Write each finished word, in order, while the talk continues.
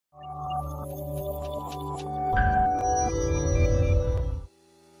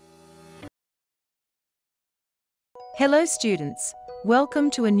Hello students, welcome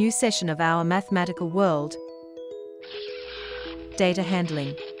to a new session of our mathematical world, data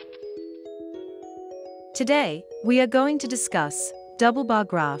handling. Today, we are going to discuss double bar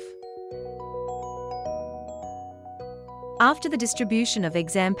graph. After the distribution of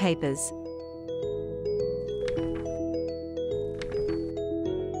exam papers,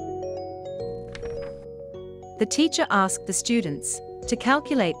 the teacher asked the students to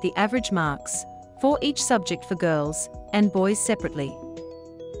calculate the average marks for each subject for girls and boys separately.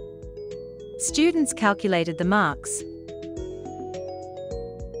 Students calculated the marks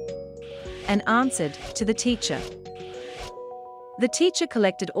and answered to the teacher. The teacher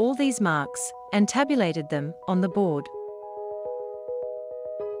collected all these marks and tabulated them on the board.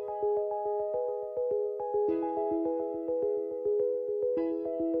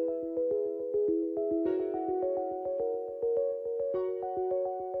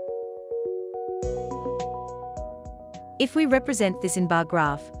 If we represent this in bar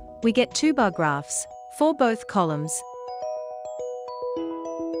graph, we get two bar graphs for both columns.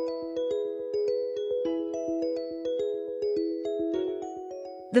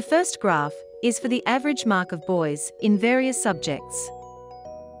 The first graph is for the average mark of boys in various subjects.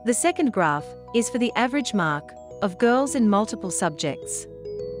 The second graph is for the average mark of girls in multiple subjects.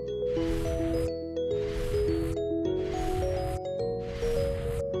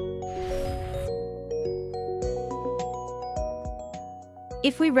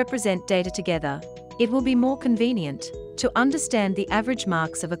 If we represent data together, it will be more convenient to understand the average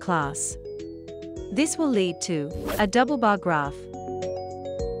marks of a class. This will lead to a double bar graph.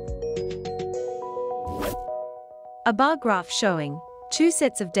 A bar graph showing two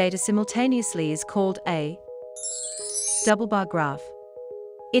sets of data simultaneously is called a double bar graph.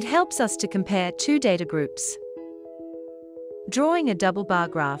 It helps us to compare two data groups. Drawing a double bar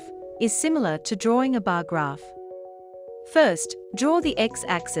graph is similar to drawing a bar graph. First, draw the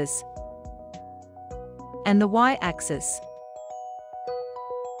x-axis and the y-axis.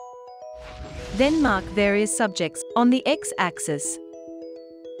 Then mark various subjects on the x-axis.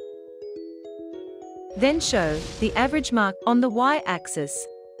 Then show the average mark on the y-axis.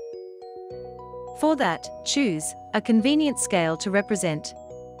 For that, choose a convenient scale to represent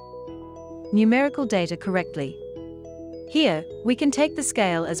numerical data correctly. Here, we can take the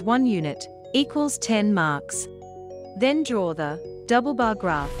scale as 1 unit equals 10 marks. Then draw the double bar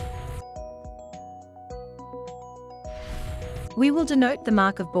graph. We will denote the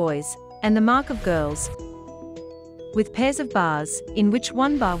mark of boys and the mark of girls with pairs of bars in which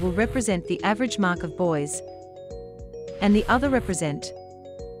one bar will represent the average mark of boys and the other represent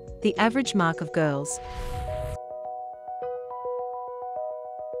the average mark of girls.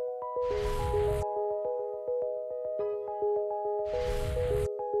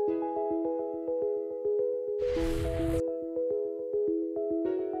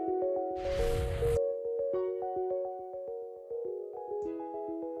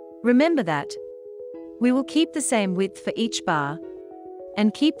 Remember that we will keep the same width for each bar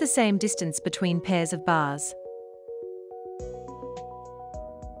and keep the same distance between pairs of bars.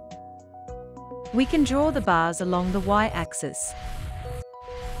 We can draw the bars along the y-axis.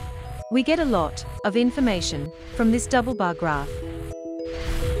 We get a lot of information from this double bar graph.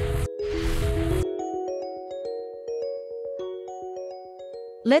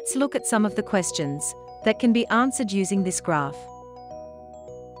 Let's look at some of the questions that can be answered using this graph.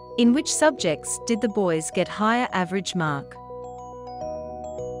 In which subjects did the boys get higher average mark?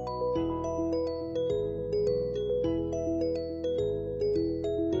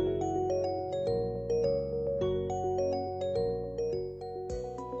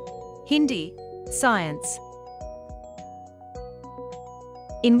 Hindi, science.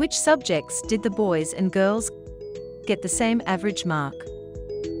 In which subjects did the boys and girls get the same average mark?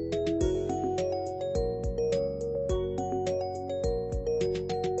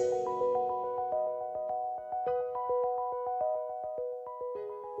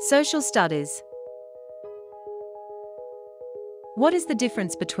 Social studies. What is the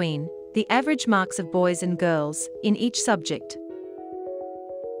difference between the average marks of boys and girls in each subject?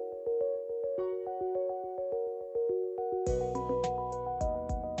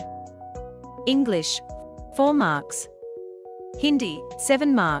 English, 4 marks. Hindi,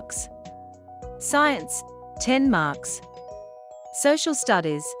 7 marks. Science, 10 marks. Social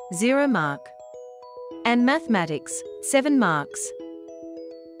studies, 0 mark. And mathematics, 7 marks.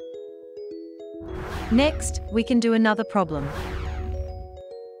 Next, we can do another problem.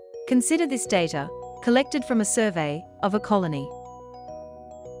 Consider this data, collected from a survey of a colony.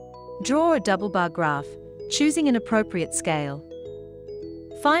 Draw a double bar graph, choosing an appropriate scale.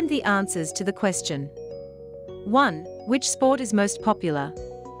 Find the answers to the question. 1. Which sport is most popular?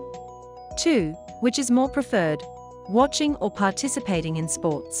 2. Which is more preferred, watching or participating in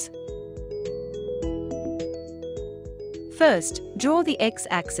sports? First, draw the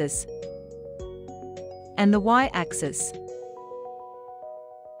x-axis and the y-axis.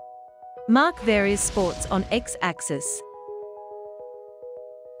 Mark various sports on x-axis.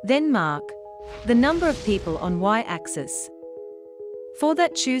 Then mark the number of people on y-axis. For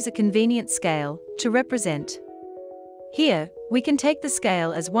that, choose a convenient scale to represent. Here, we can take the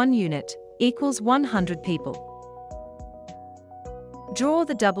scale as 1 unit equals 100 people. Draw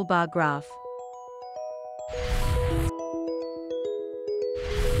the double bar graph.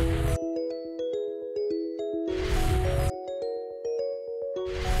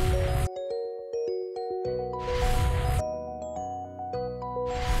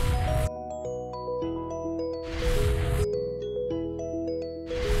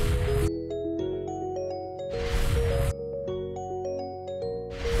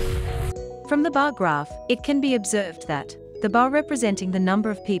 From the bar graph, it can be observed that the bar representing the number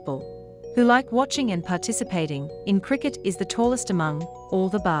of people who like watching and participating in cricket is the tallest among all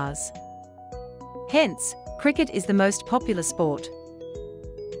the bars. Hence, cricket is the most popular sport.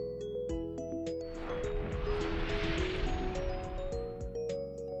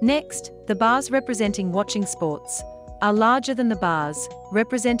 Next, the bars representing watching sports are larger than the bars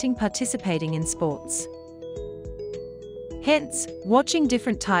representing participating in sports. Hence, watching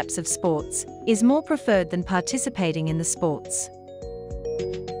different types of sports is more preferred than participating in the sports.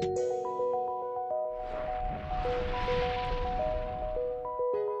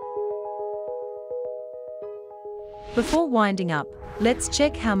 Before winding up, let's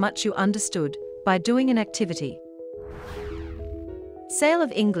check how much you understood by doing an activity. Sale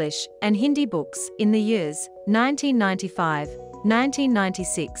of English and Hindi books in the years 1995,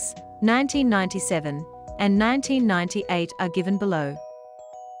 1996, 1997, and 1998 are given below.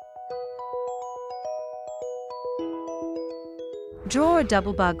 Draw a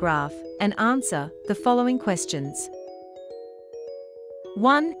double bar graph and answer the following questions.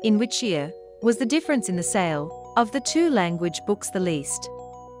 1. In which year was the difference in the sale of the 2 language books the least?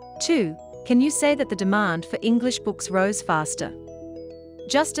 2. Can you say that the demand for English books rose faster?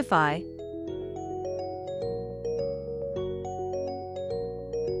 Justify.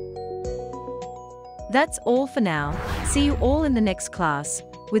 That's all for now. See you all in the next class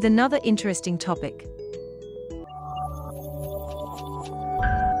with another interesting topic.